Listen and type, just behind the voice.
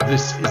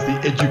This is the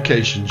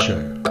Education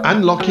Show,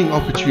 unlocking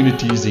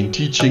opportunities in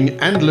teaching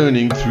and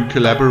learning through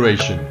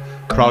collaboration.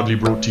 Proudly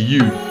brought to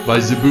you by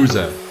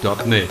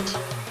Zabuza.net.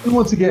 And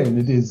once again,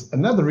 it is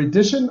another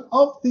edition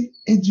of the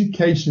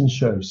Education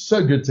Show.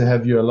 So good to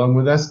have you along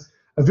with us.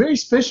 A very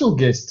special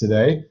guest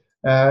today,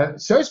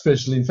 so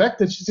special, in fact,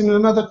 that she's in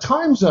another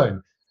time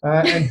zone.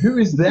 And who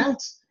is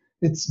that?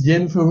 It's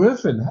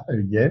Verhoeven.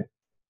 Hello, Yen.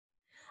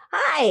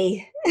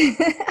 Hi.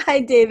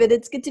 Hi, David.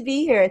 It's good to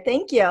be here.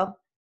 Thank you.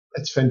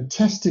 It's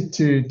fantastic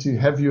to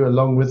have you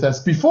along with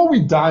us. Before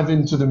we dive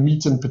into the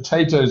meat and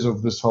potatoes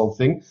of this whole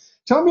thing,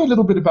 tell me a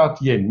little bit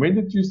about Yen. When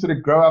did you sort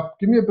of grow up?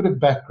 Give me a bit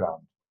of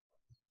background.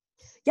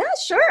 Yeah,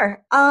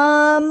 sure.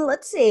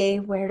 Let's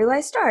see. Where do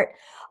I start?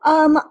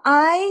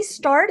 I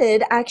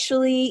started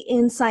actually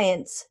in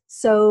science.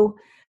 So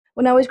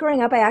when I was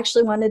growing up, I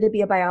actually wanted to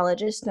be a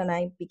biologist, and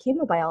I became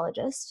a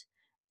biologist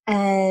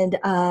and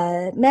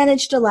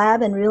managed a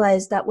lab and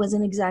realized that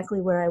wasn't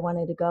exactly where I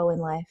wanted to go in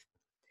life.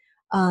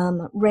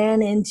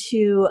 Ran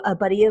into a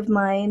buddy of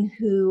mine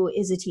who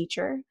is a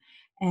teacher,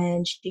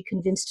 and she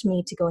convinced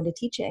me to go into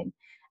teaching.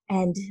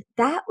 And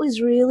that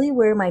was really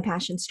where my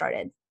passion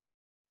started.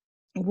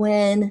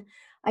 When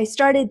I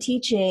started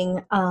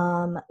teaching,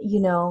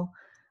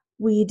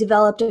 we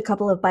developed a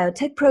couple of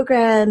biotech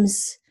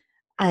programs.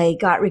 I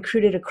got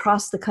recruited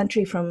across the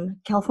country from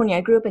California.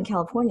 I grew up in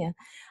California.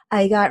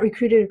 I got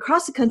recruited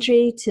across the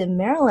country to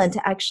Maryland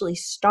to actually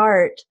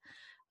start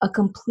a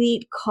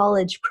complete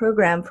college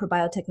program for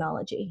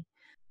biotechnology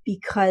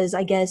because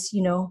I guess,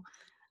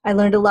 I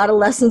learned a lot of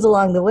lessons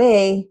along the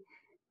way,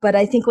 but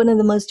I think one of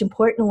the most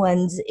important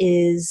ones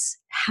is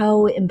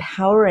how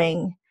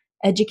empowering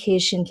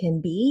education can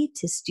be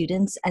to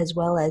students as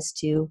well as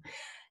to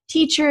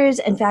teachers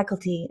and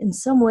faculty. In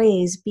some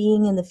ways,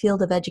 being in the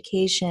field of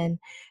education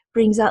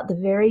brings out the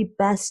very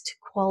best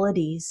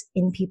qualities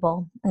in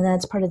people, and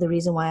that's part of the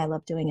reason why I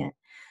love doing it.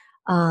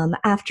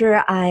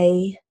 After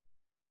I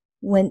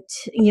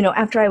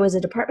after I was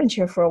a department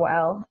chair for a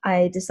while,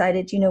 I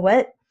decided, you know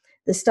what,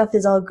 this stuff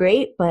is all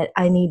great, but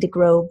I need to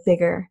grow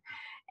bigger.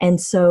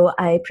 And so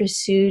I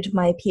pursued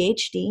my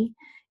PhD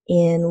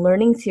in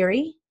learning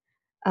theory,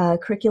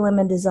 curriculum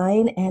and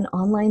design, and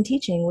online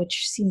teaching,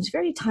 which seems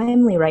very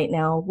timely right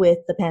now with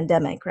the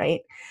pandemic,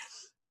 right?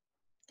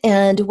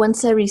 And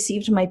once I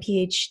received my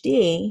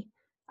PhD,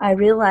 I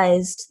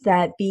realized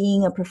that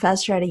being a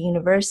professor at a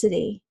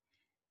university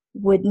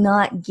would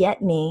not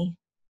get me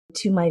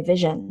to my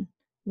vision,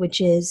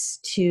 which is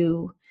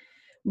to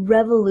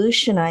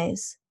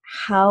revolutionize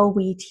how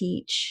we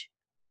teach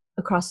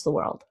across the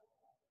world.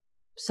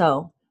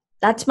 So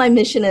that's my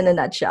mission in a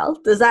nutshell.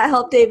 Does that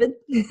help, David?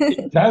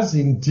 It does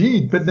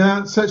indeed. But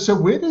now, so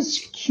where does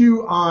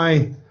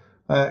QI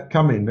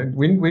come in?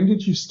 When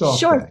did you start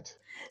Sure. that?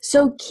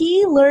 So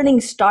key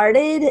learning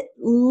started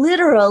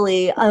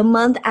literally a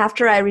month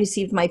after I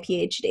received my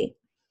PhD.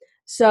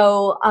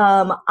 So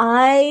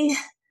I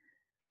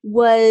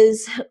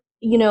was,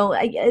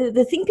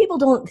 the thing people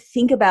don't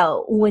think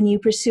about when you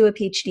pursue a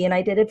PhD, and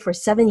I did it for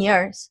 7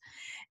 years,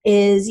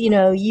 is,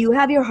 you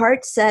have your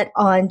heart set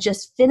on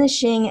just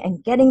finishing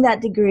and getting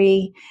that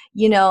degree,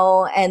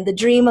 and the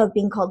dream of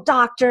being called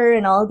doctor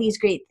and all these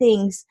great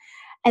things.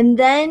 And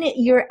then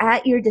you're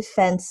at your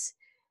defense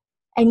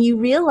and you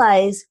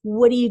realize,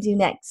 what do you do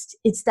next?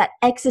 It's that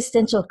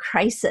existential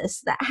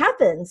crisis that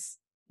happens,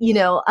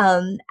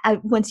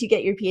 once you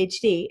get your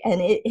PhD,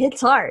 and it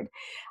hits hard.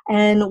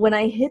 And when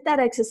I hit that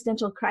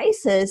existential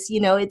crisis,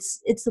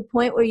 it's the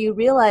point where you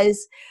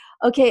realize,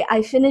 okay,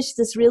 I finished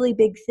this really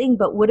big thing,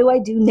 but what do I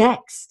do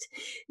next?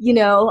 Do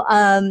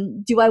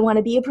I want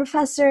to be a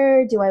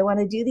professor? Do I want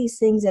to do these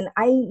things? And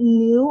I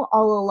knew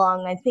all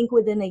along, I think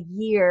within a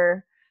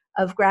year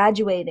of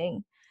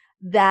graduating,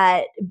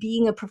 that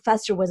being a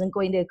professor wasn't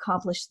going to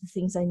accomplish the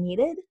things I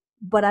needed,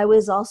 but I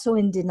was also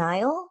in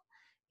denial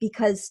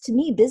because to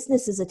me,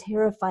 business is a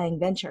terrifying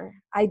venture.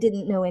 I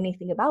didn't know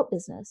anything about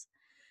business.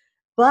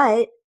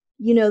 But,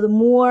 the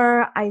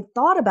more I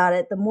thought about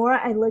it, the more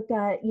I looked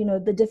at,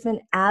 the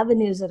different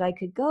avenues that I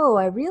could go,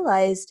 I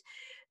realized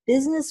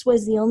business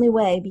was the only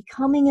way.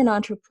 Becoming an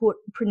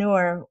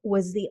entrepreneur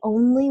was the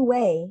only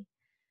way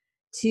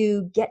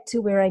to get to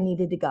where I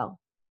needed to go.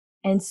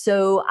 And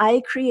so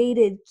I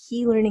created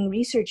Key Learning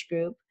Research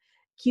Group,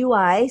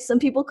 QI. Some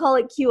people call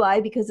it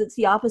QI because it's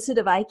the opposite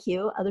of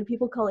IQ. Other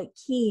people call it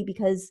Key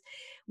because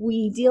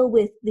we deal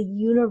with the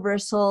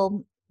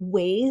universal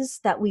ways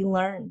that we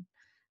learn.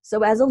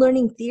 So as a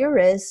learning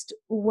theorist,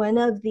 one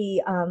of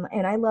the,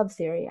 and I love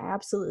theory, I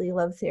absolutely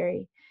love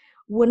theory.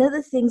 One of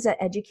the things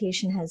that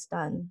education has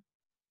done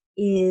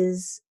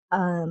is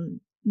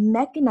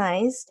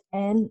mechanized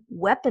and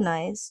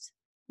weaponized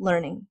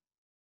learning,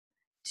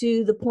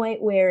 to the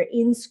point where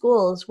in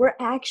schools, we're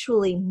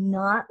actually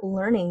not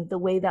learning the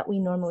way that we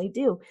normally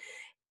do.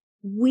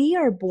 We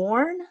are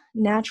born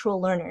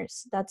natural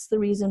learners. That's the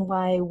reason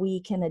why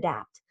we can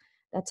adapt.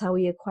 That's how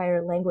we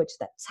acquire language.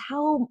 That's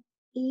how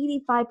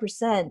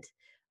 85%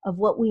 of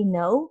what we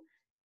know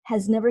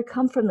has never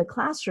come from the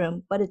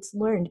classroom, but it's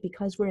learned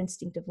because we're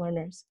instinctive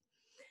learners.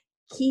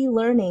 Key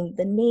learning,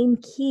 the name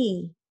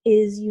key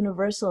is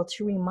universal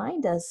to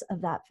remind us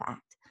of that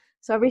fact.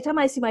 So every time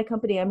I see my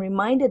company, I'm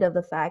reminded of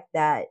the fact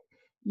that,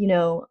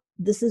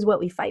 this is what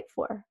we fight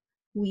for.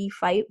 We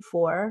fight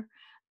for,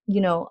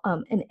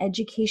 an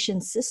education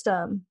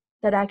system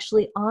that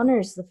actually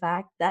honors the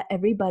fact that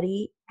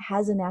everybody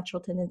has a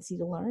natural tendency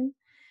to learn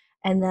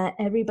and that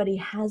everybody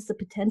has the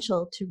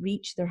potential to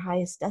reach their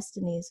highest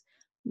destinies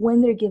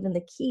when they're given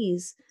the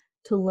keys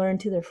to learn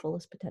to their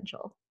fullest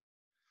potential.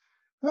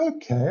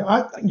 Okay.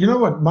 You know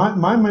what?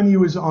 My money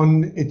was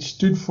on, it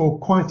stood for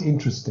quite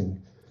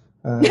interesting.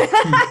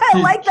 I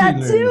like Key that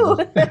learning. too.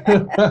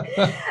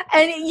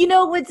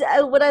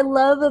 And what I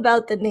love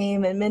about the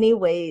name in many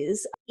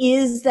ways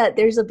is that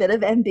there's a bit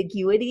of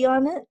ambiguity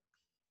on it.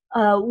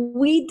 I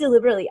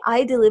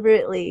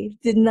deliberately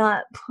did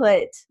not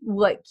put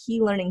what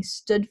key learning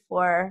stood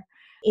for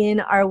in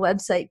our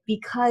website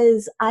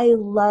because I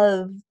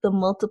love the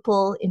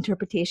multiple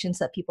interpretations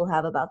that people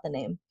have about the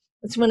name.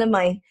 It's one of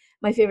my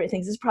favorite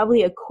things. It's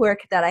probably a quirk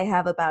that I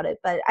have about it,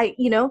 but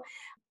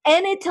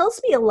and it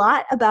tells me a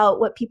lot about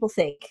what people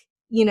think,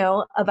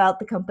 about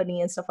the company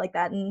and stuff like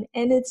that, and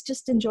it's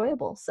just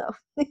enjoyable. So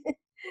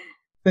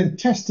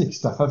Fantastic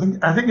stuff. I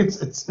think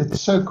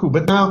it's so cool.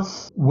 But now,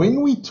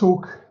 when we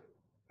talk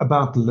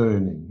about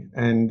learning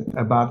and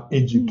about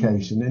Mhm.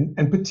 education,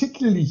 and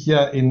particularly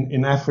here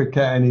in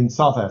Africa and in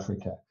South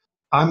Africa,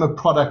 I'm a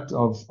product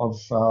of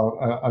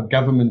a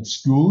government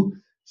school,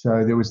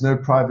 so there was no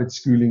private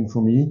schooling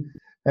for me,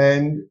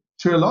 and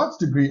to a large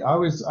degree, I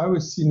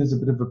was seen as a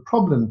bit of a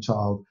problem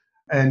child,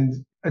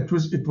 and it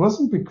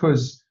wasn't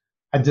because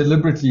I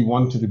deliberately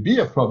wanted to be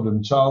a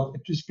problem child.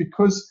 It was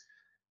because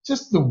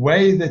just the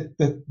way that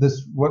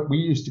this, what we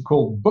used to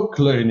call book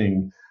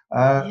learning,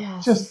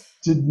 just Yes.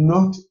 did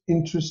not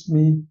interest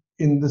me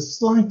in the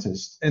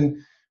slightest. And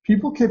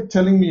people kept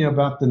telling me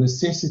about the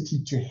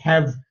necessity to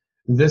have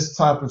this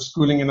type of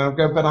schooling, and I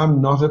go, but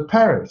I'm not a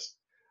parrot.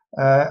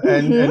 Hmm.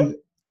 And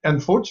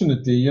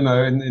unfortunately,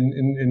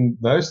 in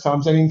those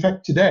times, and in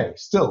fact today,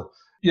 still,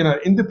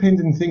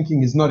 independent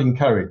thinking is not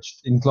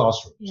encouraged in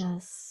classrooms.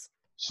 Yes.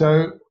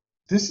 So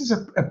this is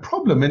a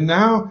problem. And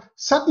now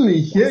suddenly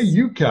here Yes.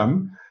 you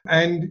come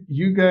and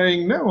you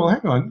going, no, well,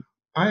 hang on.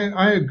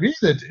 I agree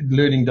that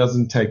learning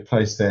doesn't take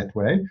place that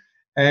way,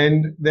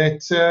 and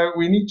that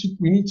we need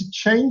to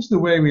change the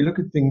way we look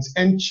at things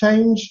and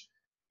change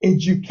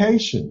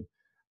education.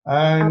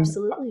 And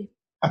Absolutely.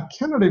 I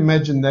cannot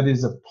imagine that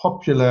is a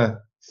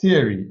popular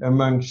theory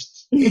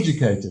amongst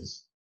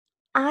educators.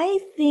 I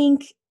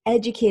think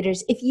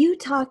educators, if you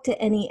talk to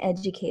any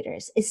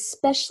educators,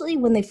 especially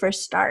when they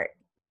first start,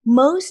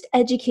 most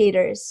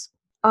educators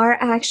are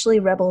actually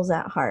rebels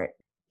at heart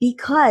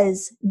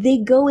because they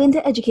go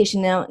into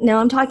education. Now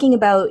I'm talking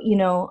about,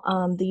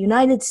 the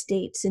United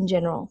States in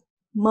general.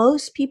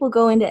 Most people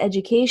go into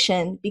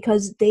education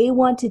because they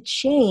want to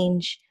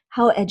change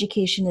how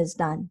education is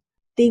done.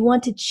 They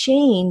want to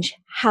change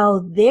how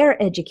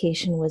their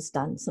education was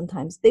done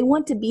sometimes. They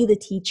want to be the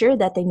teacher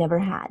that they never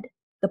had.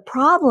 The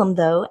problem,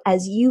 though,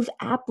 as you've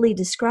aptly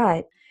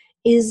described,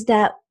 is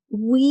that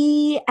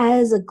we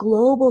as a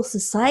global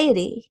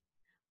society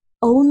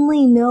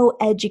only know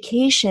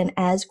education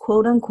as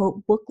quote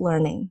unquote book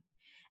learning.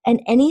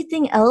 And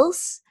anything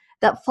else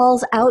that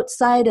falls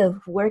outside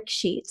of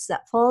worksheets,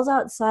 that falls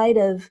outside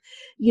of,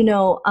 you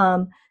know,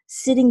 um,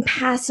 sitting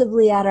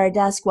passively at our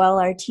desk while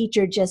our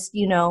teacher just,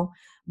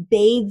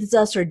 bathes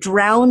us or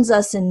drowns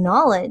us in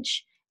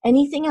knowledge,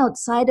 anything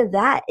outside of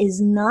that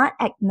is not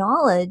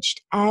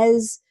acknowledged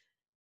as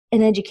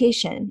an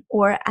education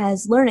or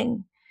as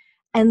learning.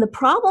 And the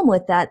problem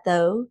with that,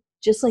 though,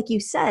 just like you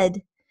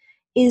said,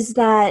 is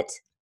that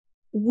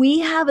we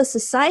have a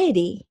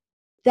society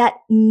that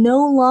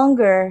no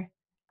longer,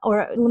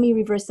 or let me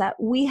reverse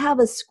that, we have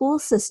a school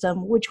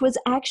system which was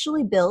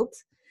actually built.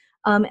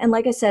 And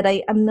like I said,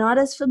 I'm not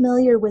as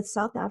familiar with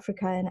South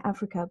Africa and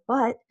Africa,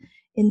 but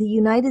in the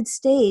United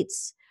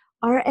States,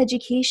 our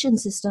education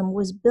system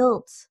was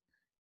built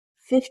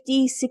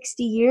 50,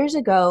 60 years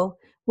ago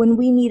when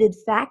we needed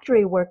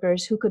factory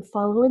workers who could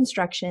follow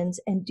instructions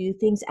and do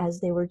things as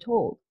they were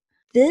told.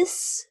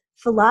 This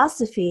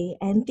philosophy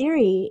and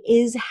theory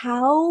is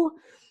how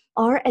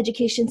our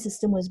education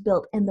system was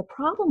built. And the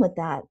problem with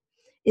that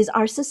is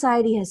our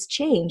society has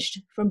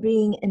changed from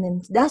being an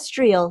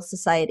industrial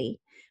society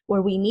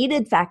where we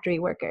needed factory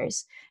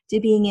workers to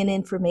being an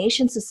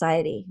information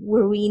society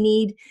where we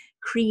need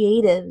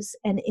creatives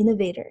and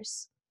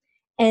innovators.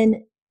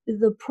 And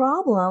the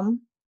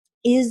problem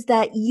is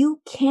that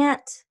you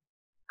can't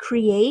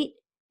create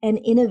and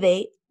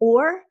innovate,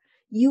 or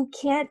you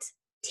can't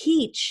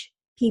teach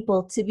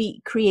people to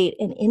be create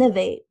and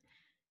innovate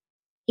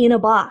in a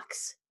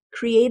box.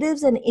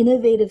 Creatives and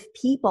innovative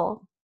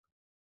people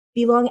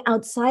belong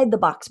outside the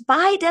box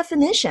by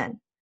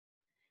definition.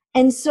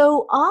 And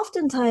so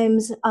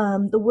oftentimes,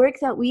 the work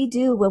that we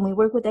do when we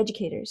work with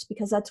educators,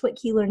 because that's what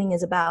key learning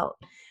is about,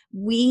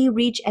 we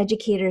reach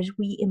educators,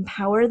 we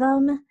empower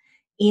them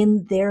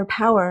in their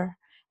power,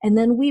 and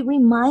then we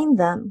remind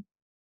them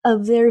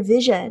of their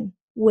vision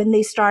when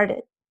they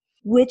started,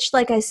 which,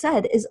 like I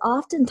said, is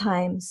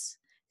oftentimes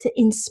to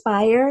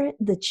inspire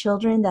the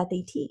children that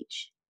they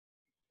teach.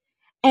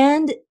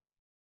 And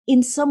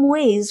in some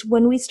ways,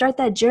 when we start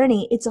that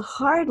journey, it's a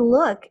hard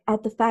look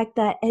at the fact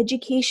that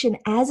education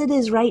as it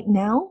is right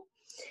now,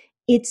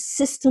 its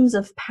systems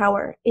of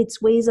power,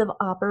 its ways of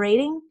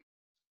operating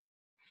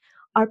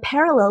are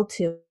parallel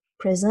to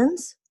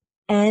prisons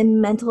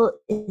and mental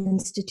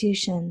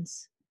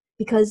institutions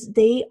because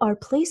they are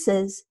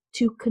places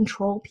to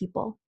control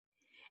people.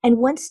 And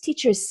once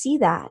teachers see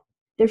that,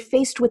 they're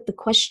faced with the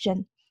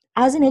question,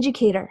 as an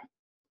educator,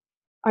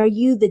 are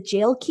you the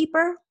jail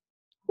keeper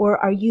or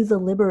are you the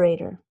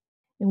liberator?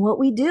 And what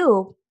we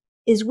do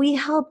is we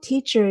help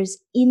teachers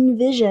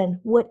envision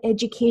what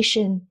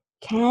education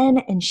can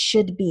and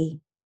should be.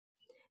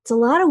 It's a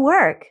lot of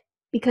work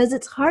because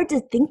it's hard to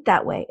think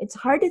that way. It's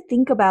hard to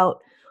think about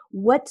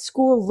what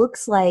school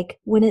looks like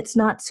when it's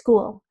not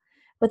school.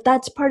 But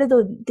that's part of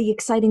the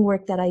exciting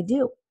work that I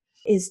do,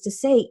 is to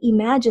say,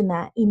 imagine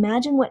that.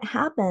 Imagine what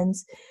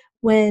happens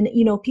when,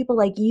 people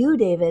like you,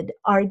 David,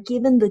 are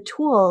given the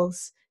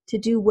tools to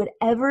do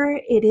whatever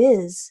it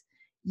is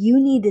you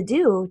need to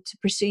do to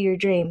pursue your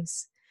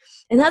dreams.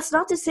 And that's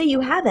not to say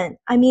you haven't.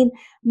 I mean,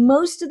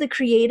 most of the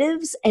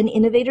creatives and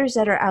innovators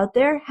that are out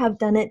there have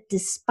done it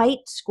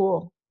despite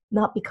school,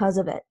 not because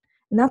of it.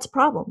 And that's a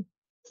problem.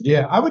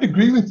 Yeah, I would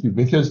agree with you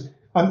because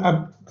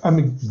I'm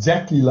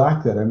exactly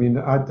like that. I mean,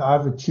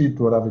 I've achieved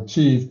what I've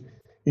achieved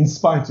in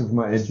spite of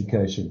my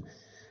education.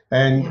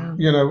 And,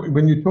 Yeah.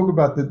 when you talk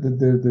about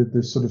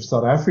the sort of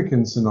South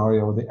African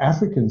scenario or the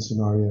African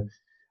scenario,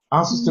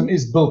 our system Mhm.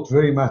 is built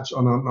very much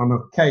on an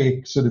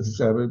archaic sort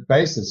of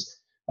basis,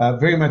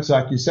 very much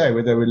like you say,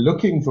 where they were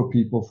looking for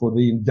people for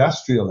the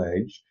industrial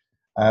age,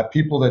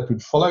 people that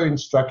would follow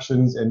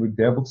instructions and would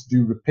be able to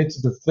do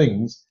repetitive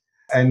things.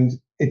 And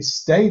it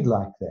stayed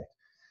like that.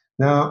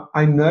 Now,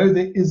 I know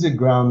there is a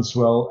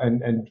groundswell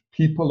and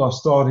people are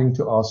starting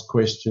to ask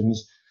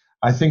questions.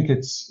 I think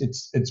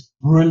it's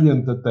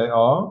brilliant that they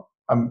are.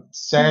 I'm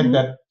sad Mhm.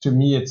 that to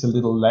me it's a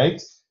little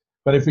late.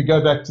 But if we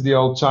go back to the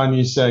old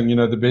Chinese saying,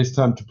 the best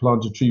time to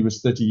plant a tree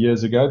was 30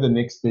 years ago, the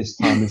next best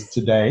time is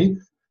today.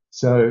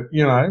 So,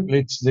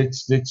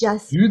 let's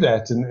Yes. do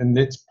that and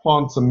let's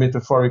plant some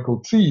metaphorical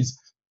trees.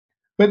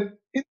 But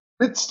in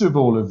the midst of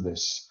all of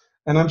this,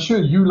 and I'm sure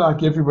you,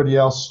 like everybody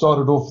else,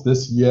 started off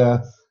this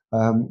year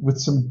with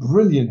some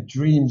brilliant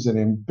dreams and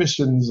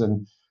ambitions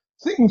and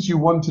things you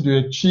wanted to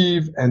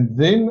achieve. And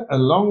then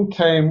along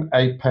came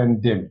a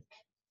pandemic.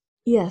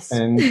 Yes.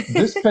 And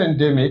this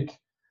pandemic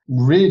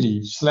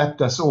really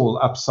slapped us all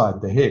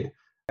upside the head.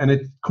 And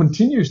it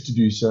continues to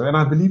do so. And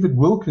I believe it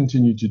will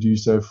continue to do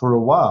so for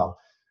a while.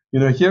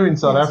 Here in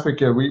South Yes.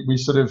 Africa, we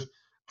sort of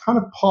kind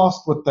of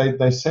passed what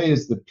they say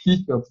is the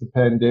peak of the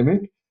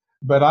pandemic.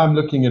 But I'm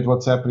looking at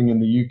what's happening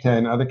in the UK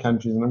and other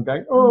countries, and I'm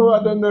going, oh,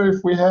 I don't know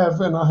if we have,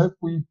 and I hope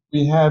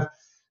we have.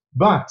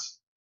 But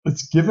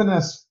it's given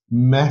us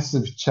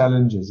massive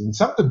challenges. And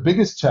some of the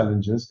biggest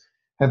challenges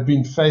have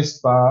been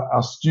faced by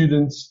our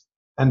students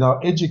and our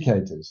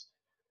educators.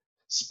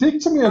 Speak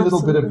to me a little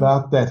bit Absolutely.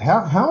 about that.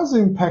 How has it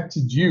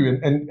impacted you?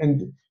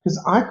 And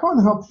because I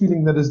can't help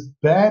feeling that as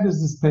bad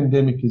as this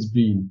pandemic has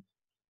been,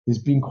 there's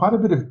been quite a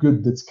bit of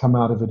good that's come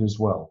out of it as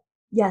well.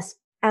 Yes,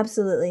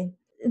 absolutely.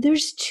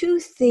 There's two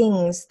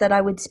things that I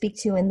would speak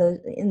to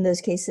in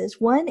those cases.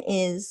 One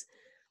is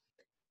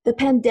the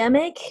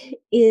pandemic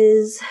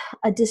is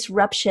a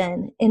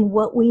disruption in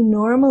what we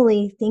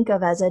normally think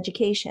of as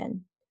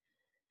education.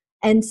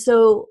 And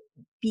so,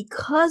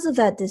 because of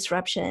that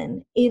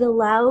disruption, it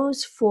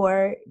allows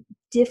for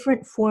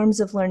different forms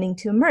of learning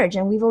to emerge.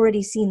 And we've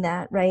already seen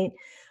that, right?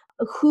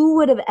 Who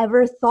would have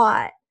ever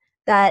thought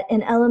that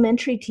an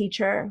elementary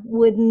teacher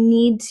would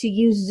need to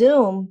use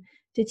Zoom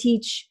to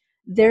teach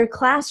their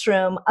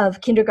classroom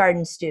of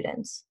kindergarten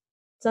students?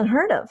 It's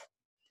unheard of.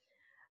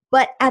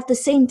 But at the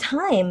same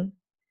time,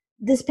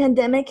 this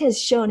pandemic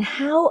has shown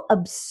how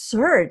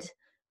absurd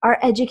our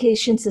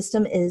education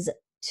system is,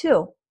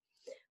 too.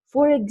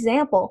 For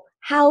example,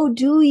 how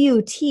do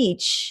you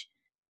teach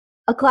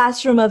a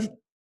classroom of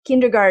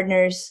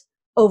kindergartners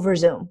over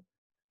Zoom?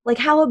 Like,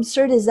 how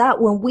absurd is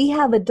that when we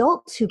have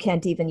adults who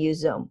can't even use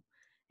Zoom?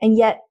 And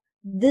yet,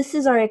 this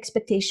is our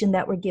expectation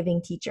that we're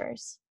giving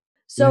teachers.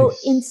 So,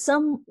 in Yes.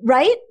 some,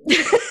 right?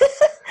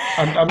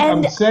 I'm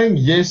And saying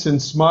yes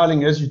and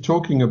smiling as you're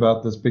talking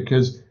about this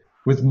because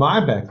with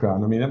my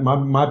background, I mean,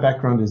 my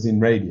background is in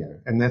radio,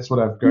 and that's what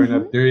I've grown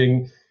up mhm,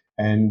 doing.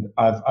 And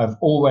I've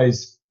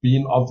always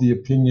been of the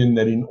opinion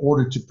that in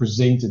order to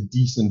present a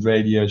decent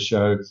radio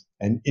show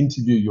and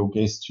interview your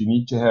guests, you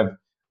need to have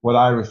what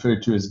I refer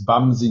to as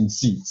bums in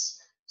seats,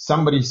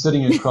 somebody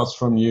sitting across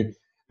from you.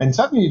 And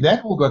suddenly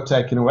that all got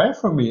taken away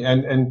from me.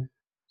 And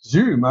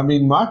Zoom, I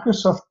mean,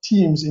 Microsoft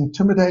Teams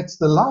intimidates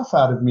the life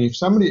out of me. If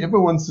somebody ever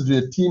wants to do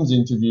a Teams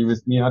interview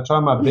with me, I try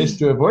my best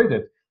to avoid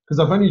it because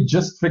I've only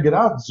just figured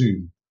out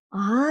Zoom.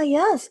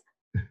 yes.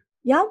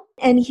 Yeah.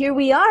 And here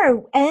we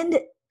are. And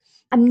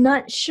I'm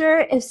not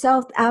sure if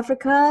South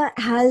Africa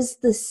has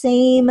the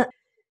same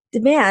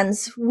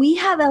demands. We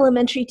have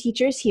elementary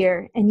teachers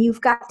here, and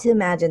you've got to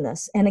imagine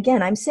this. And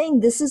again, I'm saying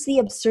this is the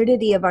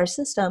absurdity of our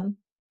system.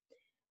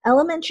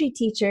 elementary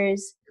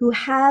teachers who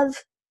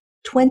have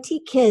 20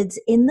 kids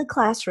in the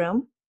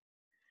classroom,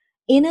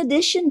 in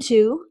addition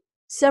to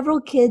several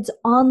kids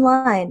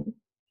online.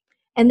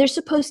 And they're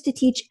supposed to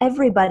teach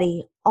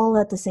everybody all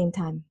at the same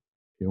time.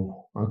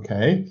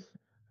 Okay.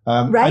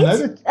 I know Right?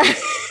 that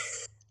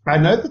I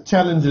know the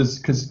challenges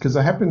because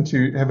I happen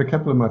to have a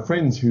couple of my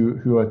friends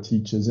who are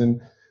teachers,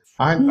 and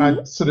I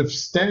Mhm. sort of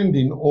stand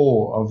in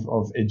awe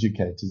of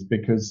educators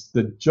because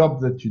the job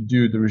that you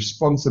do, the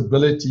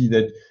responsibility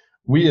that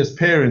we as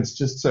parents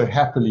just so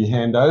happily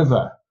hand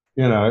over,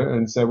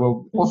 and say,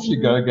 well, off you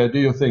Mhm. go do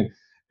your thing.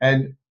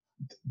 And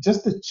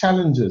just the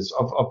challenges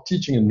of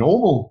teaching a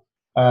normal,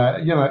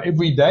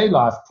 everyday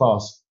life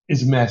class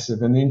is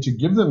massive. And then to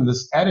give them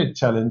this added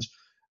challenge,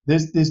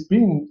 there's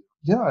been,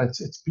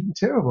 it's been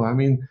terrible. I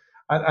mean,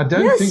 I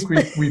don't Yes.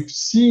 think we've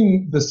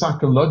seen the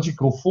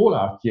psychological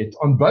fallout yet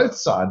on both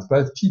sides,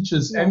 both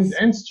teachers and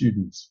Yes.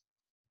 students.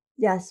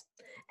 Yes.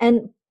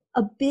 And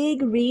a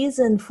big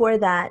reason for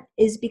that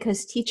is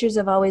because teachers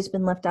have always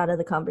been left out of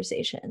the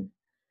conversation.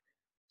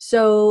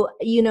 So,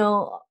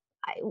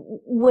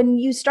 when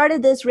you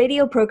started this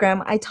radio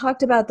program, I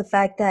talked about the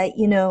fact that,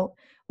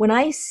 when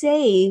I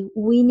say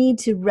we need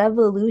to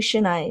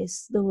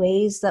revolutionize the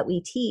ways that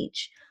we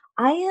teach,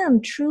 I am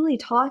truly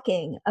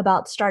talking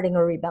about starting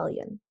a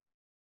rebellion.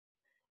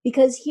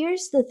 Because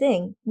here's the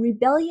thing,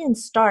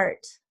 rebellions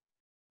start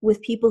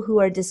with people who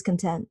are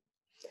discontent,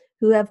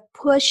 who have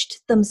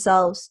pushed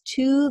themselves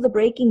to the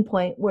breaking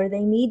point where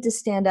they need to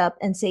stand up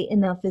and say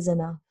enough is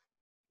enough.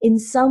 In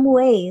some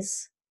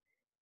ways,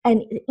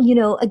 and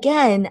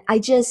again,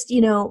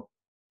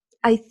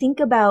 I think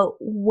about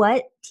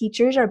what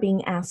teachers are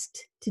being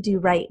asked to do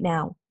right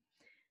now.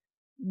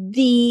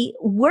 The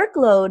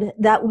workload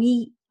that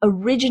we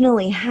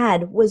originally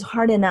had was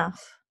hard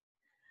enough.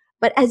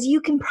 But as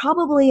you can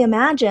probably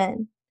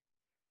imagine,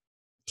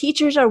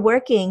 teachers are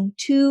working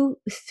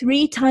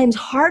 2-3 times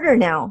harder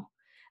now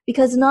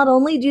because not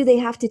only do they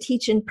have to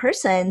teach in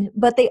person,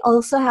 but they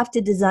also have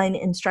to design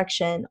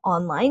instruction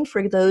online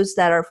for those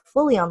that are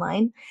fully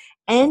online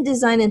and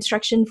design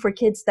instruction for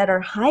kids that are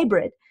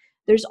hybrid.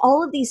 There's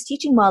all of these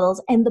teaching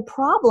models, and the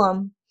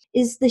problem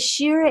is the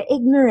sheer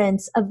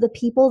ignorance of the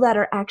people that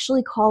are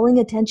actually calling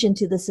attention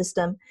to the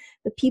system,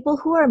 the people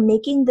who are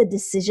making the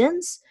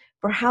decisions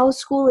for how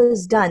school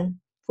is done,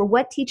 for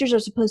what teachers are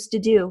supposed to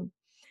do,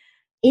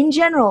 in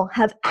general,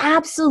 have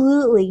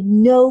absolutely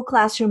no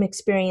classroom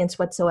experience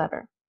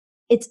whatsoever.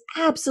 It's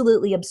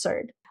absolutely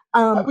absurd.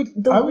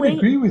 The I would way,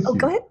 agree with oh,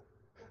 go you. ahead.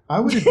 I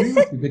would agree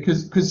with you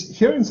because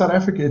here in South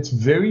Africa, it's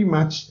very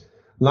much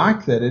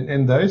like that.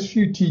 And those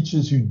few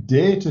teachers who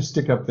dare to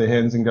stick up their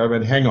hands and go,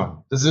 but hang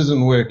on, this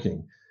isn't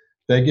working.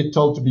 They get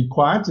told to be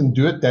quiet and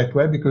do it that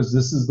way because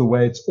this is the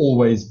way it's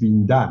always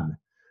been done.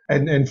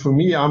 And for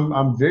me,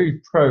 I'm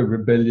very pro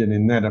rebellion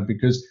in that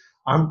because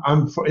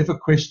I'm forever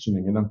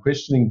questioning, and I'm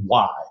questioning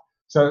why.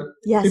 So if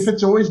Yes,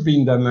 it's always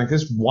been done like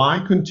this,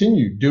 why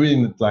continue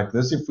doing it like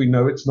this if we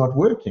know it's not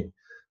working?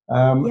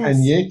 And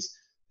yes, yet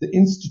the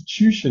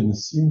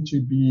institutions seem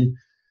to be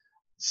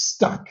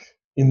stuck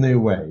in their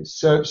ways.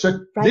 So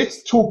right.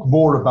 let's talk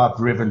more about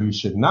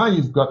revolution. Now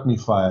you've got me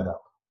fired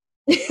up.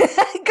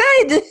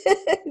 Good.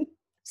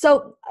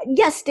 So,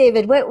 yes,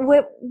 David,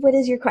 what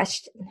is your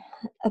question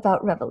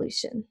about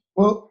revolution?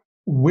 Well,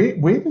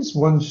 where does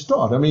one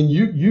start? I mean,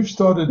 you've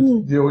started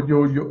Mm.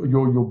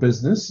 your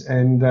business,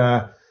 and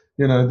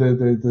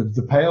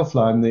the payoff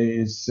line there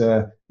is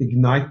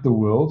ignite the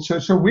world.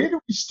 So where do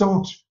we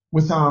start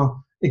with our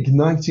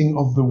igniting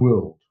of the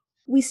world?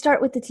 We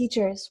start with the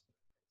teachers.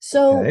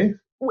 So, Okay.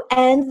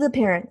 and the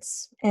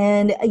parents.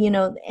 And,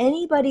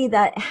 anybody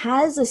that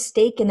has a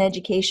stake in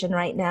education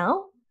right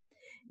now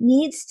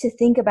needs to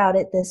think about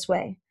it this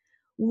way.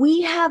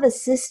 We have a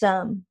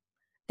system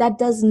that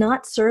does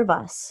not serve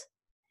us.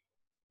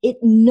 It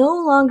no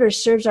longer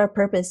serves our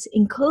purpose.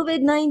 In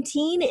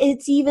COVID-19,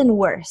 it's even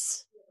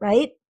worse,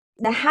 right?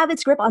 To have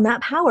its grip on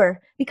that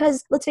power,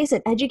 because let's face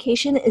it,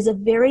 education is a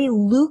very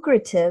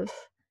lucrative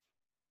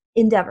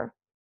endeavor.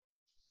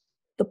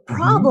 The Mm-hmm.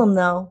 problem,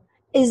 though,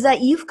 is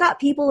that you've got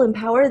people in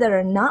power that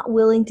are not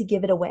willing to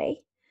give it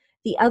away.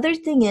 The other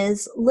thing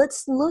is,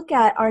 let's look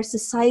at our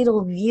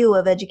societal view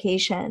of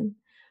education.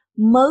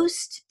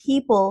 Most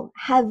people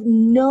have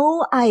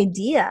no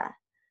idea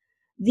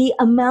the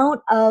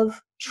amount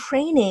of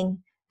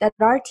training that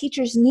our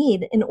teachers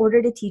need in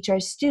order to teach our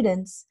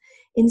students.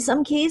 In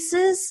some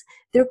cases,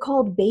 they're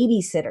called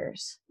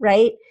babysitters,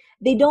 right?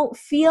 They don't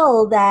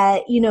feel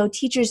that,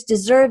 teachers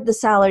deserve the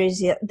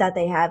salaries that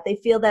they have. They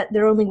feel that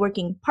they're only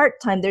working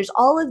part-time. There's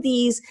all of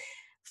these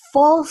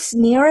false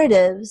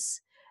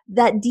narratives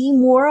that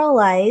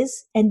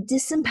demoralize and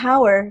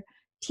disempower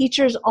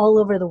teachers all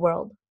over the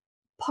world.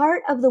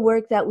 Part of the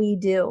work that we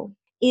do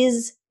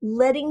is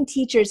having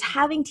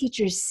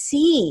teachers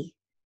see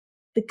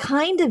the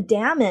kind of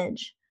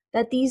damage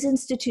that these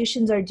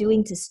institutions are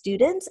doing to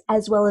students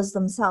as well as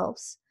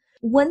themselves.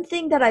 One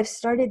thing that I've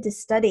started to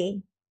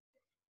study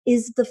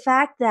is the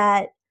fact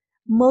that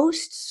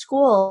most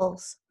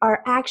schools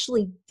are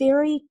actually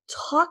very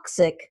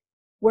toxic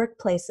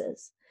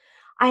workplaces.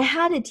 I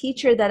had a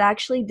teacher that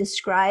actually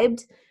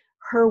described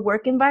her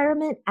work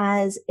environment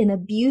as an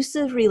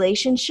abusive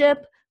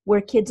relationship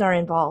where kids are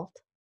involved.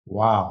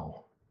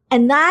 Wow.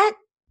 And that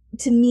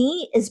to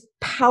me is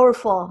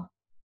powerful,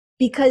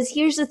 because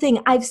here's the thing,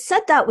 I've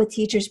said that with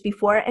teachers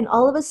before, and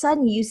all of a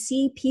sudden you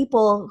see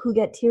people who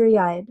get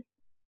teary-eyed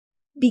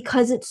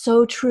because it's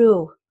so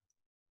true.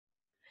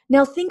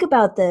 Now think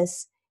about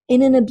this.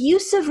 In an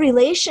abusive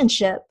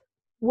relationship,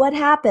 what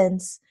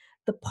happens?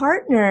 The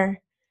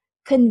partner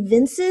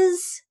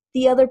convinces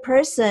the other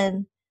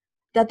person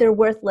that they're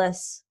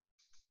worthless.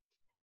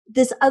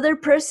 This other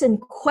person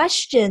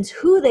questions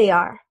who they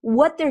are,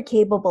 what they're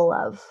capable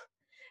of.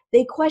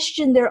 They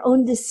question their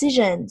own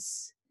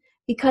decisions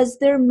because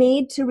they're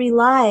made to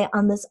rely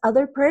on this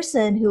other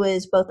person who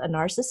is both a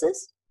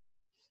narcissist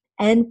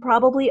and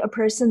probably a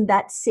person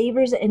that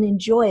savors and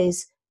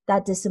enjoys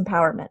that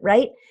disempowerment,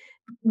 right?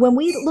 When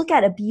we look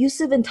at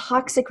abusive and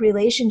toxic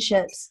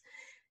relationships,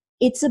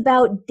 it's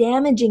about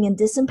damaging and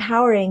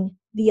disempowering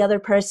the other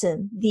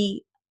person,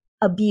 the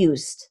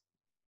abused.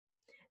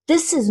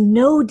 This is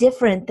no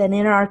different than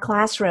in our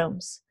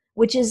classrooms,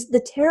 which is the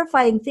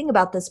terrifying thing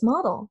about this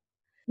model.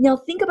 Now,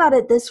 think about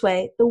it this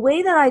way. The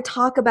way that I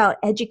talk about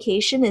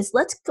education is,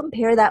 let's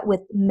compare that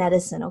with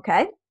medicine,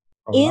 okay?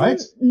 All In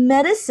right.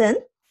 medicine,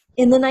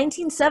 in the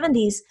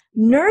 1970s,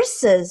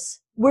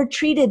 nurses were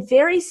treated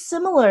very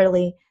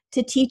similarly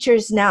to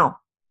teachers now,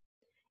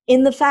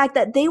 in the fact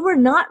that they were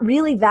not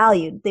really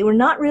valued. They were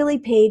not really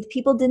paid.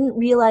 People didn't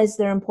realize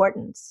their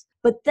importance.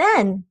 But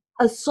then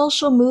a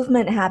social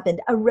movement happened.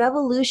 A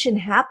revolution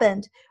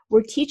happened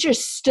where teachers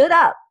stood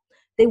up.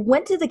 They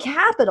went to the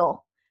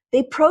Capitol.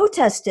 They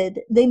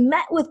protested. They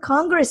met with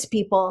Congress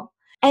people,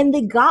 and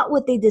they got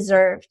what they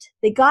deserved.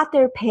 They got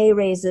their pay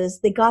raises.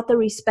 They got the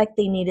respect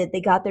they needed.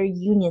 They got their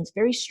unions,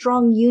 very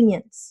strong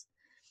unions,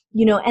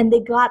 and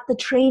they got the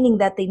training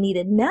that they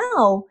needed.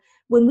 Now,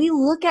 when we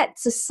look at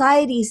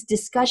society's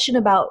discussion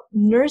about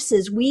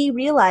nurses, we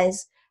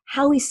realize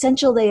how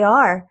essential they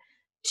are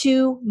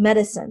to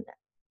medicine.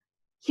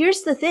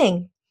 Here's the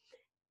thing.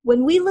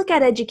 When we look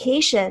at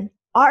education,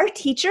 our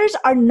teachers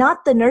are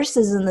not the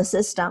nurses in the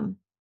system.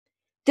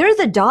 They're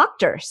the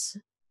doctors.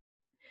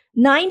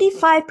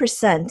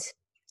 95%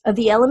 of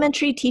the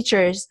elementary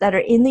teachers that are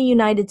in the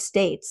United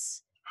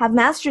States have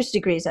master's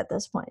degrees at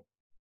this point.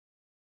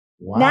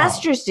 Wow.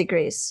 Master's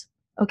degrees,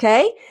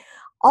 okay?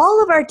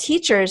 All of our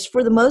teachers,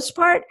 for the most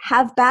part,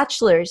 have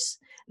bachelors.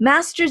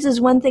 Master's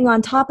is one thing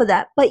on top of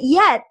that. But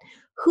yet,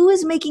 who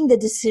is making the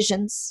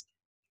decisions?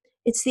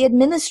 It's the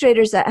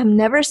administrators that have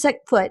never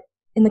set foot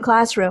in the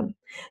classroom.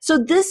 So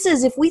this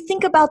is, if we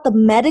think about the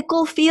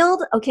medical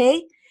field,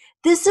 okay,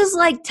 this is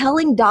like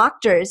telling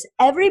doctors,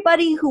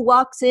 everybody who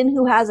walks in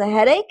who has a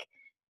headache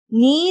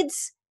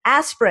needs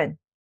aspirin.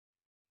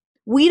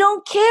 We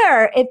don't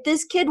care if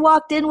this kid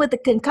walked in with a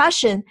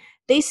concussion,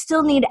 they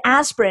still need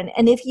aspirin.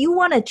 And if you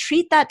want to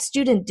treat that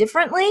student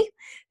differently,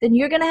 then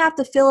you're going to have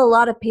to fill a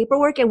lot of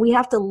paperwork, and we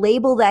have to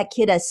label that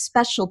kid as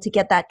special to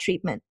get that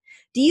treatment.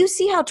 Do you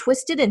see how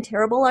twisted and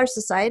terrible our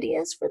society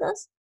is for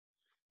this?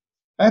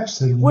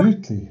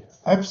 Absolutely.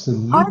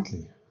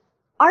 Absolutely.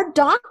 Our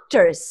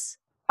doctors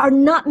are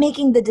not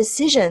making the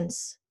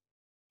decisions.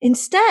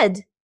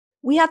 Instead,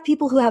 we have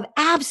people who have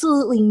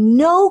absolutely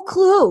no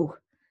clue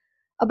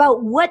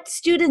about what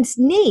students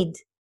need,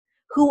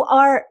 who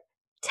are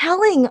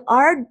telling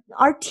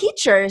our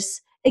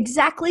teachers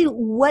exactly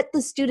what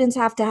the students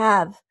have to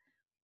have.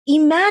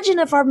 Imagine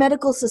if our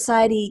medical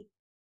society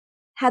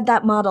had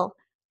that model.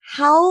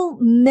 How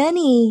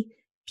many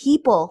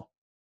people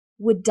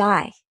would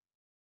die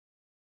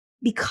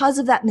because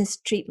of that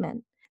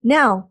mistreatment?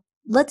 Now,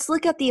 let's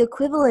look at the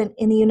equivalent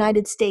in the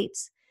United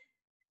States.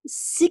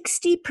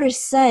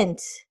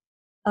 60%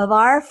 of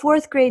our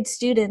fourth grade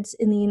students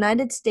in the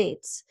United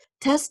States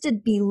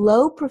tested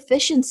below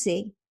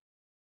proficiency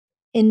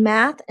in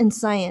math and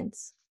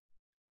science.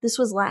 This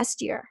was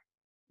last year.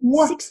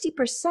 What?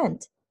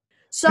 60%.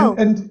 So,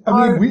 and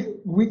I mean,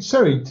 we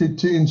sorry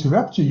to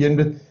interrupt you, Yen,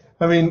 but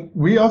I mean,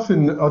 we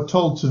often are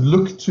told to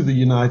look to the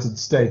United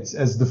States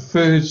as the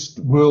first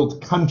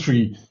world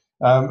country,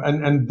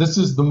 and this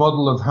is the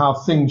model of how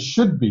things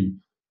should be.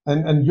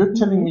 And you're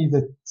telling me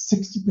that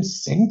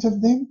 60%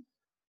 of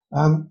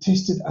them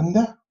tested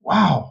under?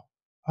 Wow.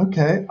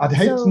 Okay, I'd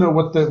hate to know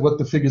what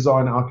the figures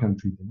are in our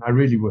country. Then I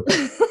really would.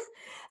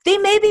 They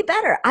may be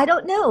better. I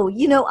don't know.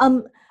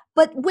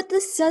 But what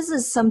this says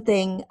is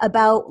something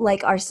about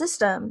like our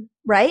system,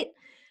 right?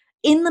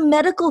 In the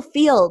medical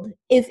field,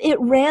 if it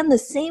ran the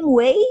same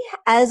way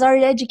as our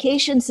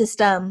education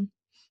system,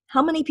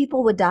 how many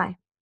people would die?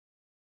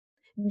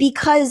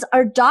 Because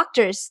our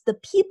doctors, the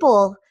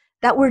people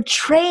that were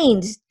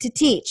trained to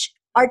teach,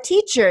 our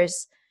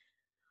teachers,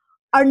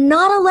 are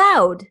not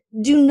allowed,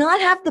 do not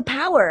have the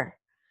power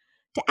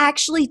to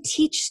actually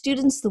teach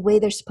students the way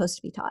they're supposed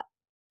to be taught.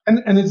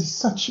 And it's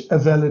such a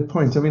valid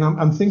point. I mean,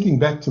 I'm thinking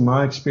back to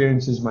my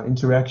experiences, my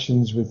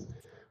interactions with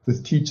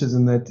teachers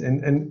and that,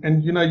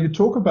 and you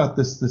talk about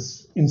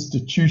this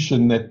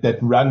institution that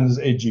runs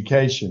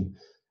education,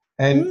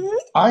 And Mhm.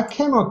 I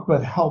cannot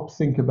but help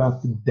think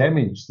about the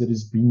damage that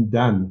has been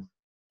done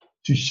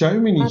to so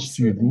many Absolutely.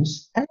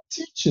 students and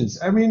teachers.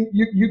 I mean,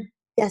 you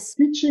Yes.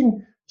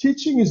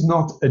 teaching is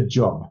not a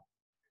job.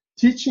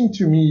 Teaching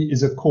to me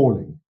is a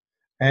calling,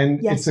 and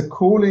it's Yes. a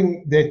calling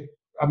that,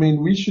 I mean,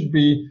 we should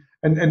be,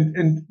 and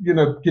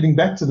getting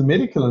back to the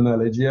medical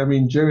analogy, I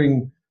mean,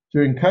 during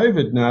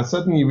COVID now,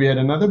 suddenly we had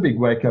another big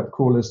wake up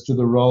call as to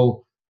the role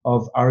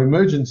of our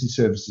emergency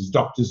services,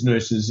 doctors,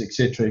 nurses,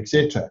 etc.,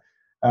 etc.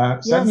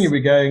 Suddenly Yes.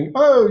 we're going,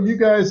 oh, you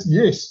guys,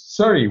 yes,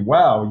 sorry,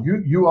 wow,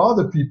 you are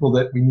the people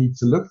that we need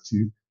to look to,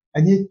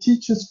 and yet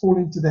teachers fall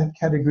into that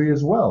category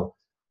as well.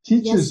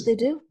 Yes, Teachers, they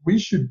do. we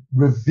should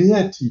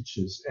revere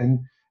teachers, and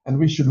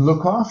we should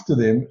look after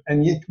them, and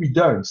yet we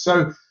don't.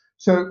 So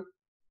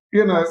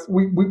Yes.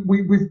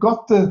 we've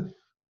got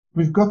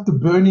the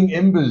burning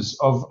embers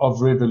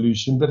of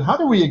revolution, but how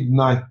do we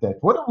ignite that?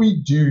 What do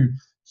we do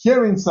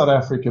here in South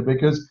Africa?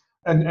 Because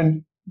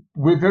and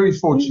we're very Hmm.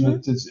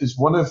 fortunate. Is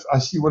one of I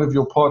see one of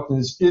your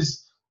partners is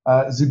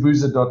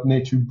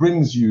Zibuza.net, who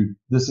brings you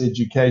this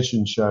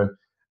education show,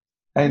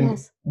 and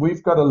Yes.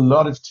 we've got a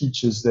lot of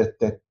teachers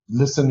that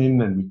listen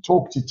in, and we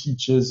talk to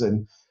teachers.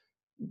 And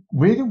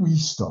where do we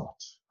start?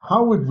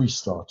 How would we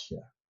start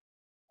here?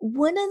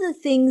 One of the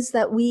things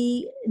that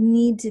we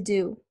need to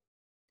do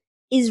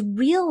is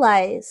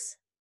realize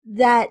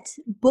that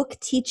book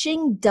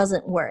teaching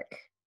doesn't work.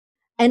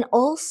 And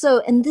also,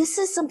 and this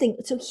is something,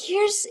 so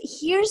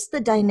here's the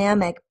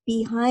dynamic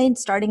behind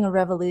starting a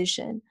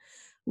revolution.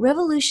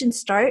 Revolutions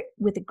start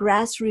with a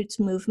grassroots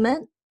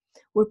movement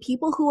where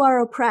people who are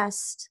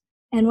oppressed,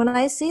 and when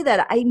I say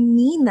that, I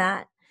mean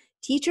that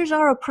teachers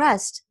are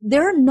oppressed.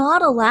 They're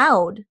not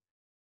allowed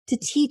to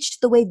teach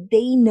the way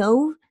they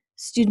know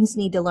students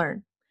need to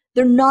learn.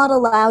 They're not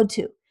allowed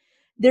to.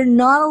 They're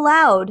not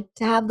allowed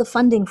to have the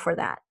funding for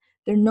that.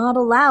 They're not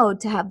allowed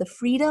to have the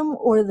freedom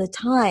or the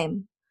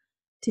time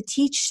to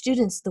teach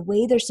students the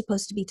way they're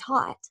supposed to be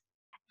taught.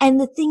 And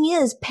the thing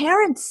is,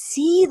 parents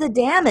see the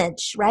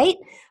damage, right?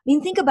 I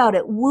mean, think about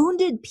it.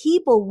 Wounded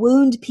people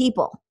wound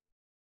people.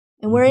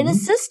 And we're in a Mm-hmm.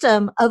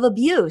 system of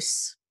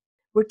abuse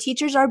where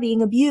teachers are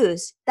being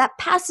abused. That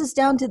passes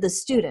down to the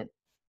student,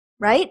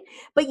 right?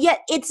 But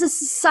yet it's a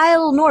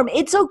societal norm.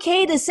 It's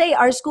okay to say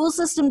our school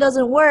system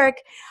doesn't work.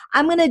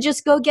 I'm going to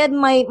just go get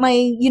my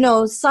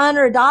son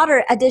or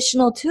daughter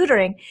additional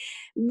tutoring.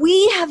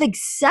 We have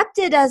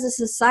accepted as a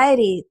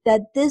society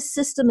that this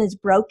system is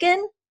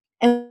broken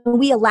and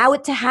we allow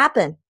it to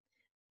happen.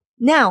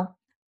 Now,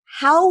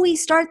 how we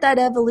start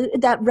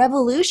that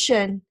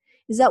revolution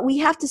is that we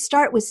have to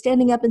start with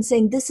standing up and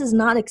saying this is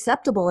not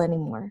acceptable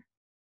anymore.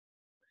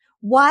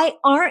 Why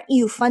aren't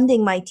you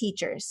funding my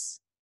teachers?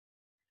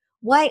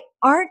 Why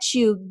aren't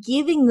you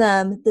giving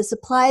them the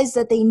supplies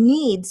that they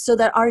need so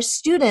that our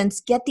students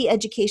get the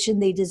education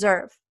they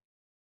deserve?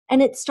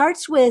 And it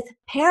starts with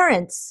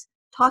parents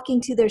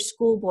talking to their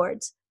school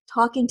boards,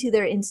 talking to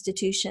their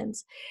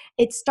institutions.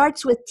 It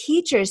starts with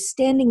teachers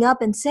standing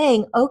up and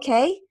saying,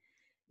 okay,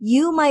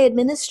 you, my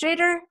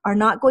administrator, are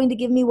not going to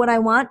give me what I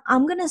want.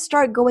 I'm going to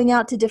start going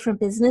out to different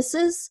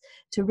businesses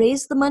to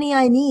raise the money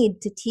I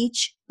need to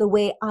teach the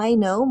way I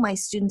know my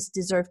students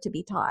deserve to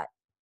be taught.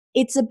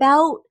 It's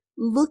about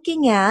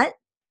looking at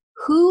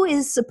who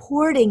is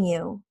supporting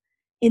you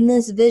in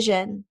this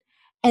vision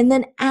and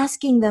then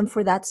asking them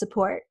for that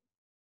support.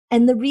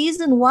 And the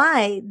reason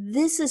why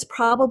this is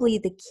probably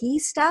the key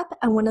step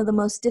and one of the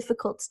most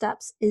difficult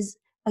steps is,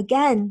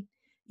 again,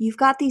 you've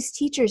got these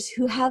teachers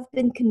who have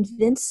been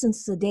convinced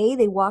since the day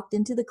they walked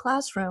into the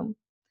classroom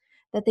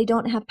that they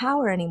don't have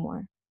power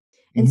anymore.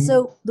 And Mm-hmm.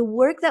 so the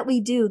work that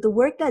we do, the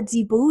work that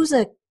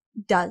Zibuza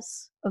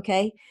does,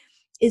 okay,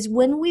 is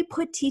when we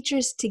put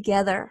teachers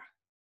together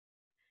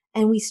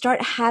and we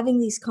start having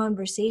these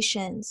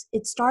conversations,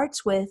 it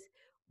starts with,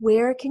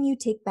 where can you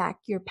take back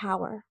your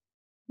power?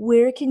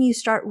 Where can you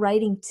start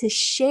writing to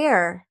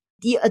share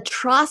the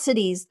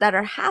atrocities that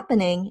are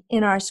happening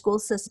in our school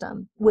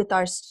system with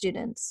our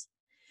students?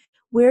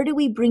 Where do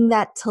we bring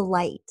that to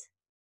light?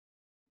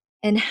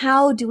 And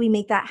how do we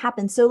make that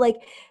happen? So, like,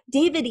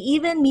 David,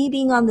 even me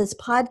being on this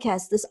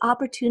podcast, this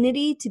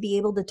opportunity to be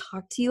able to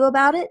talk to you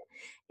about it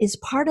is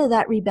part of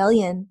that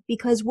rebellion,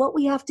 because what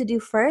we have to do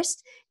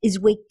first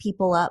is wake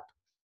people up.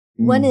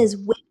 One Mm. is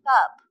wake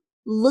up,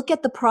 look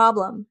at the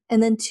problem.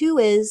 And then two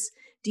is,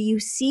 do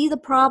you see the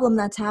problem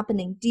that's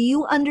happening? Do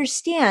you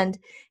understand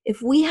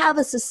if we have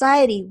a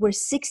society where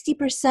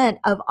 60%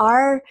 of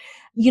our,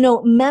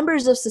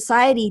 members of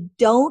society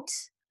don't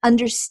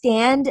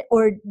understand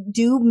or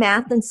do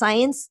math and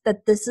science,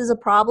 that this is a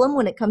problem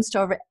when it comes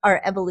to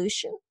our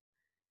evolution?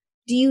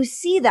 Do you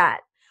see that?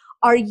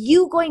 Are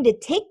you going to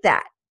take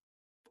that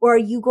or are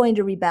you going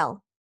to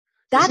rebel?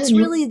 You see, That's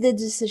really the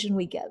decision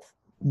we give.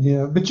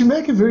 yeah, but you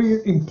make a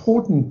very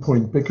important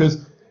point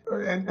because,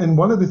 and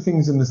one of the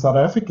things in the South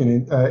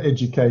African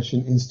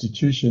education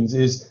institutions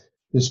is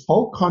this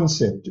whole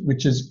concept,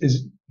 which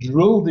is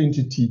drilled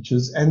into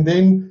teachers and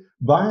then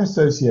by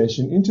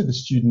association into the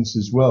students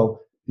as well,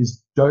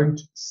 is don't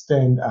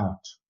stand out.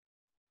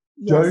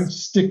 Don't Yes.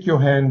 stick your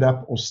hand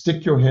up or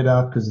stick your head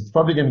out because it's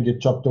probably going to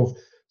get chopped off.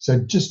 So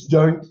just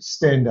don't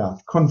stand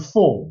out.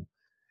 Conform.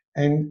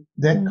 And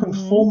that Mm-hmm.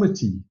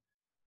 conformity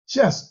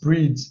just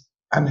breeds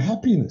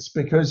unhappiness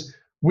because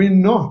we're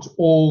not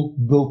all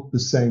built the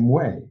same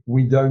way.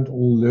 We don't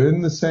all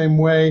learn the same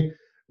way.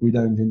 We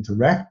don't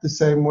interact the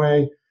same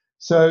way.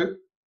 So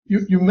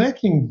you're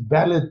making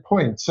valid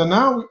points. So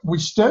now we're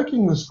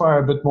stoking this fire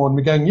a bit more and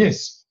we're going,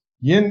 yes,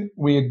 Yin,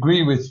 we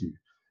agree with you.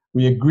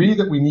 We agree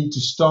that we need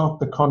to start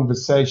the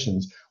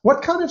conversations.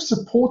 What kind of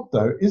support,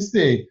 though, is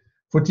there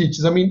for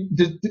teachers? I mean,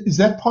 is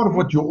that part of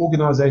what your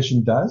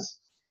organization does?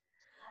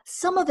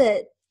 Some of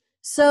it.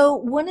 So,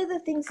 one of the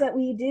things that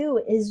we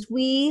do is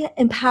we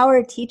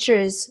empower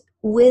teachers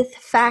with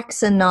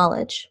facts and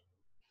knowledge.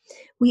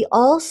 We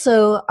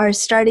also are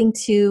starting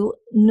to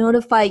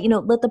notify,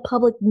 let the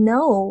public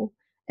know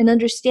and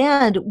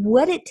understand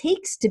what it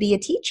takes to be a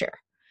teacher.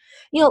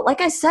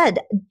 Like I said,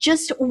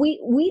 just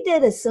we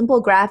did a simple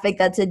graphic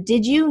that said,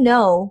 "Did you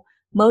know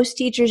most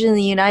teachers in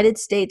the United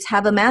States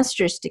have a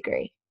master's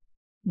degree?"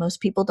 Most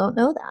people don't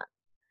know that.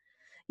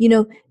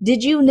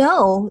 Did you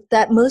know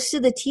that most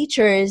of the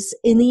teachers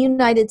in the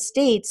United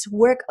States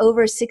work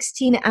over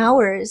 16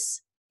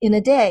 hours in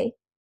a day,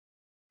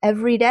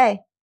 every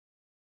day,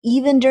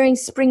 even during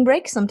spring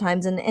break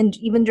sometimes and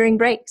even during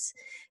breaks,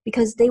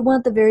 because they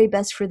want the very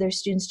best for their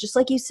students. Just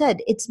like you said,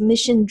 it's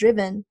mission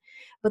driven.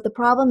 But the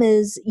problem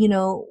is,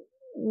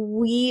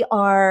 we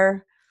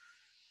are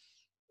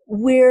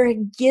we're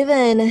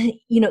given,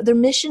 they're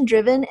mission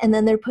driven and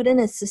then they're put in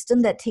a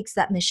system that takes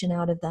that mission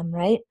out of them,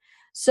 right?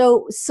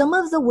 So some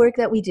of the work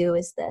that we do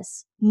is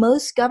this.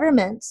 Most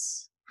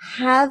governments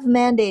have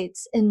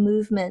mandates and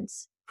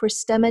movements for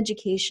STEM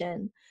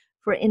education,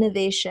 for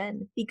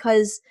innovation,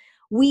 because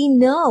we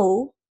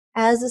know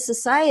as a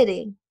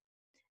society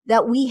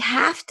that we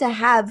have to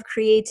have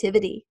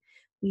creativity.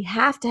 We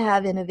have to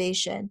have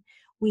innovation.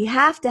 We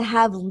have to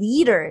have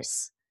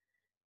leaders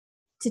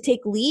to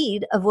take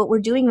lead of what we're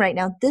doing right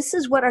now. This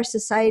is what our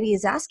society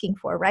is asking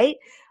for, right?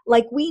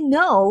 Like we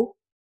know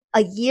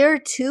a year,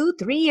 2,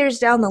 3 years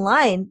down the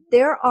line,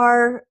 there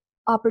are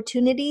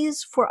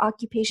opportunities for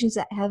occupations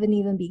that haven't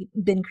even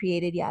been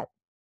created yet.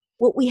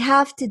 What we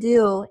have to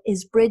do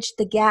is bridge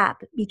the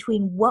gap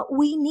between what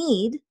we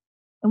need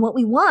and what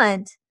we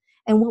want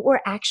and what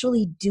we're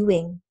actually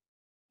doing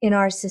in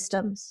our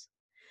systems.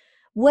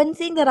 One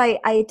thing that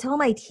I tell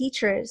my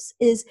teachers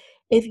is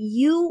if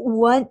you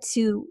want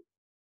to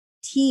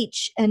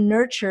teach and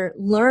nurture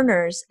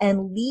learners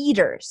and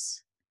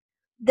leaders,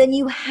 then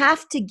you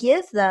have to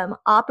give them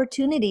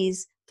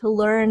opportunities to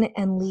learn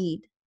and lead.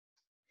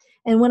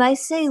 And when I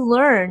say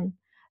learn,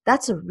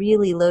 that's a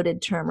really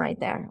loaded term right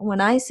there.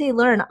 When I say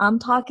learn, I'm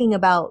talking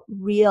about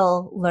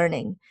real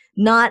learning,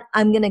 not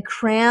I'm going to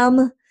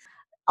cram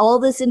all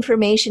this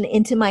information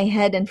into my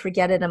head and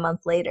forget it a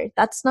month later.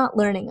 That's not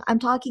learning. I'm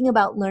talking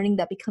about learning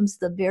that becomes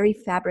the very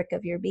fabric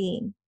of your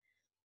being,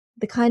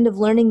 the kind of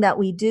learning that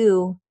we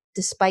do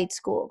despite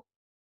school.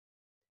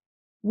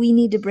 We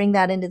need to bring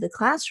that into the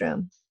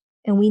classroom,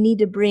 and we need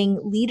to bring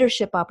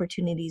leadership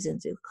opportunities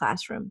into the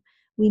classroom.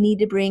 We need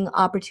to bring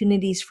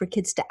opportunities for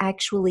kids to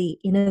actually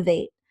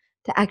innovate,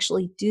 to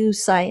actually do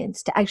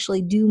science, to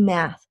actually do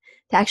math,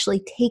 to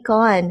actually take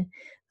on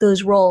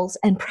those roles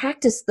and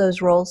practice those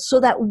roles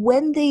so that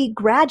when they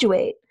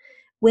graduate,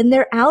 when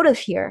they're out of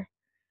here,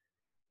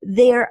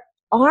 they're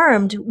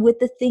armed with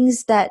the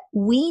things that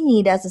we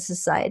need as a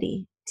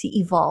society to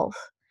evolve.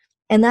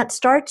 And that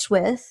starts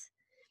with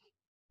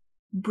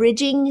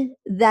bridging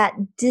that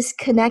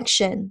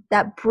disconnection,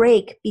 that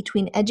break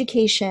between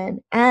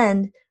education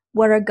and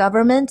what our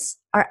governments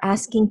are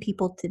asking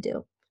people to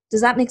do. Does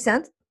that make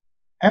sense?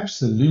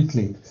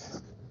 Absolutely.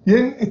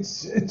 Yeah, it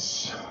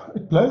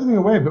blows me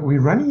away, but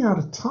we're running out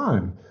of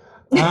time.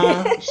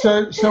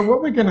 So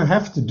what we're going to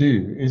have to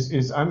do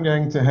is I'm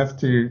going to have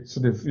to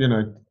sort of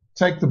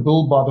take the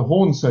bull by the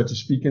horn, so to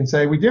speak, and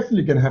say we're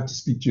definitely going to have to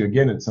speak to you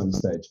again at some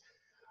stage.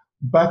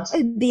 But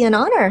It'd be an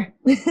honor.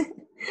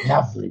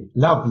 lovely,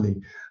 lovely.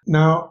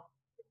 Now,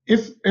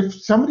 if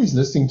somebody's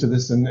listening to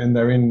this and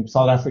they're in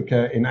South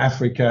Africa, in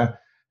Africa,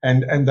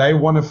 and they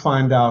want to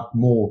find out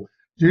more,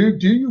 do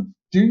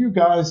you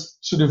guys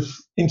sort of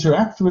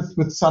interact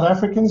with South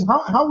Africans?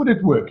 How would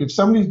it work if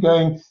somebody's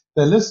going,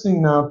 they're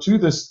listening now to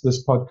this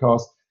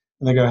podcast,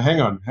 and they go, hang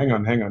on,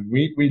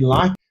 we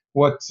like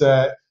what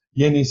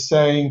Yen is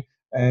saying,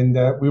 and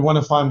we want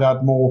to find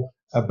out more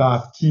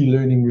about Key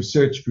Learning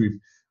Research Group.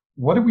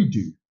 What do we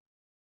do?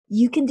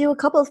 You can do a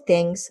couple of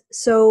things.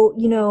 So,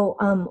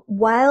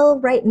 while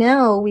right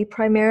now we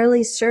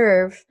primarily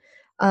serve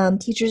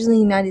teachers in the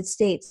United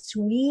States,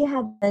 we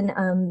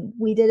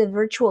did a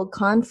virtual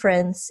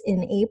conference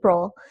in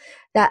April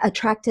that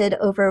attracted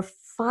over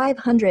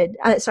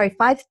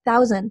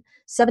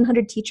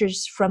 5,700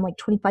 teachers from like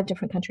 25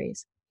 different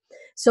countries.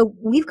 So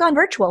we've gone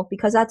virtual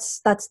because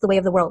that's the way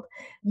of the world.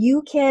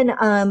 You can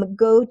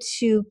go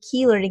to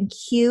Key Learning,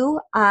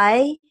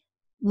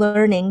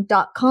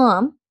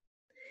 QIlearning.com,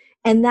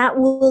 and that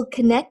will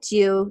connect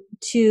you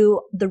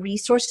to the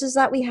resources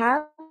that we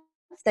have,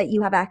 that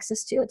you have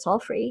access to. It's all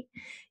free.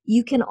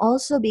 You can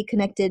also be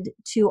connected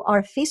to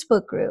our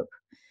Facebook group,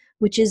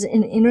 which is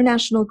an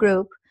international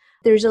group.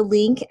 There's a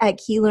link at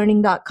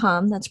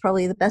keylearning.com. That's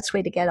probably the best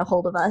way to get a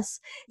hold of us.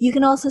 You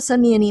can also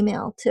send me an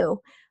email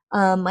too.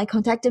 My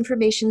contact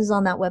information is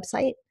on that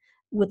website.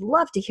 Would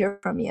love to hear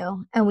from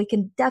you, and we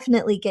can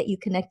definitely get you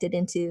connected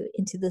into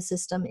the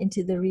system,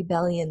 into the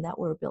rebellion that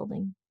we're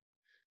building.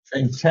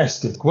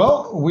 Fantastic.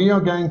 Well, we are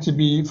going to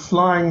be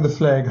flying the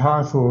flag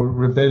high for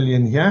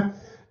rebellion here.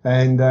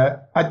 And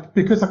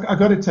because I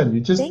got to tell you,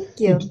 just Thank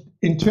you.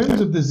 in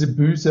terms of the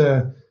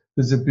Zabuza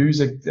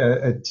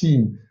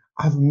team,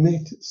 I've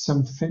met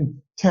some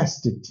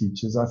fantastic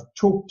teachers. I've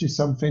talked to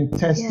some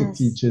fantastic Yes.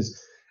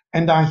 teachers,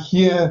 and I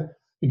hear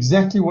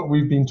exactly what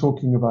we've been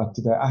talking about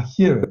today. I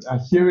hear it. I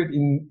hear it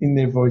in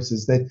their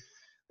voices.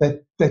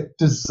 That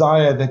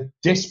desire, that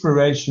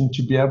desperation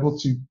to be able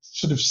to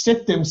sort of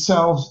set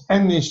themselves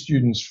and their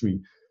students free.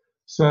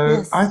 So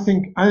Yes. I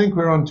think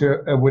we're on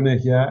to a winner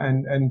here.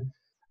 And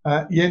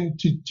Yen,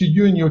 to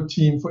you and your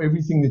team for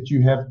everything that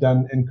you have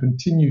done and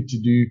continue to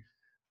do,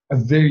 a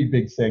very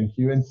big thank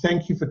you. And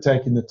thank you for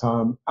taking the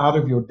time out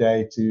of your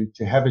day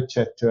to have a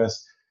chat to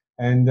us.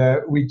 And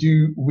we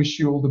do wish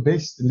you all the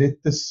best.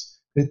 Let this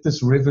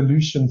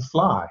revolution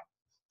fly.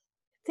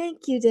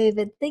 Thank you,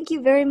 David. Thank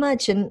you very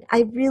much. And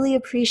I really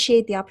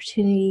appreciate the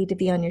opportunity to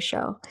be on your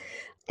show.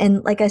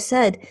 And like I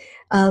said,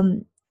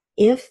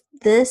 if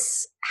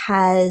this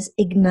has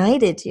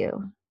ignited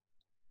you,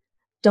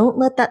 don't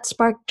let that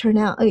spark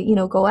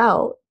go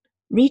out.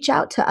 Reach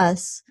out to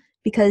us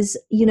because,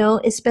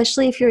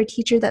 especially if you're a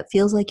teacher that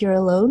feels like you're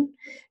alone,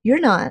 you're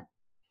not.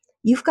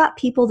 You've got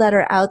people that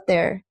are out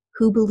there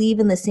who believe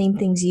in the same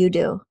things you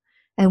do,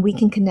 and we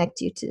can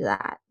connect you to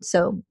that.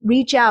 So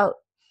reach out,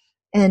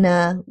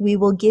 and we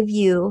will give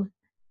you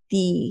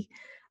the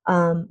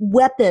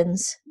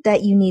weapons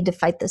that you need to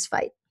fight this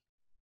fight.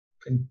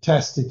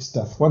 Fantastic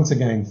stuff. Once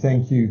again,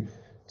 thank you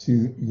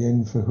to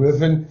Yen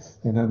Verhoeven,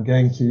 and I'm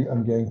going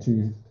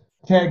to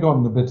tag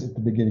on the bit at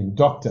the beginning.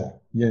 Dr.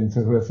 Yen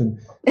Verhoeven,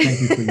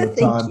 thank you for your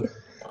time. You.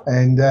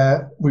 And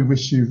we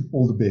wish you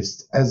all the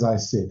best, as I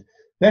said.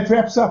 That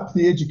wraps up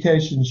the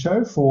Education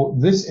Show for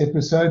this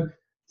episode.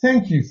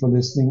 Thank you for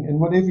listening, and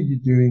whatever you're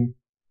doing,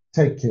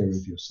 take care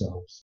of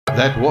yourselves.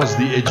 That was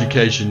the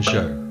Education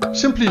Show.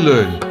 Simply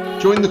learn.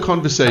 Join the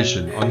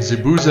conversation on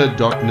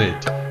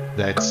zibuza.net.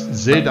 That's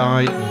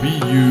zibuza.net.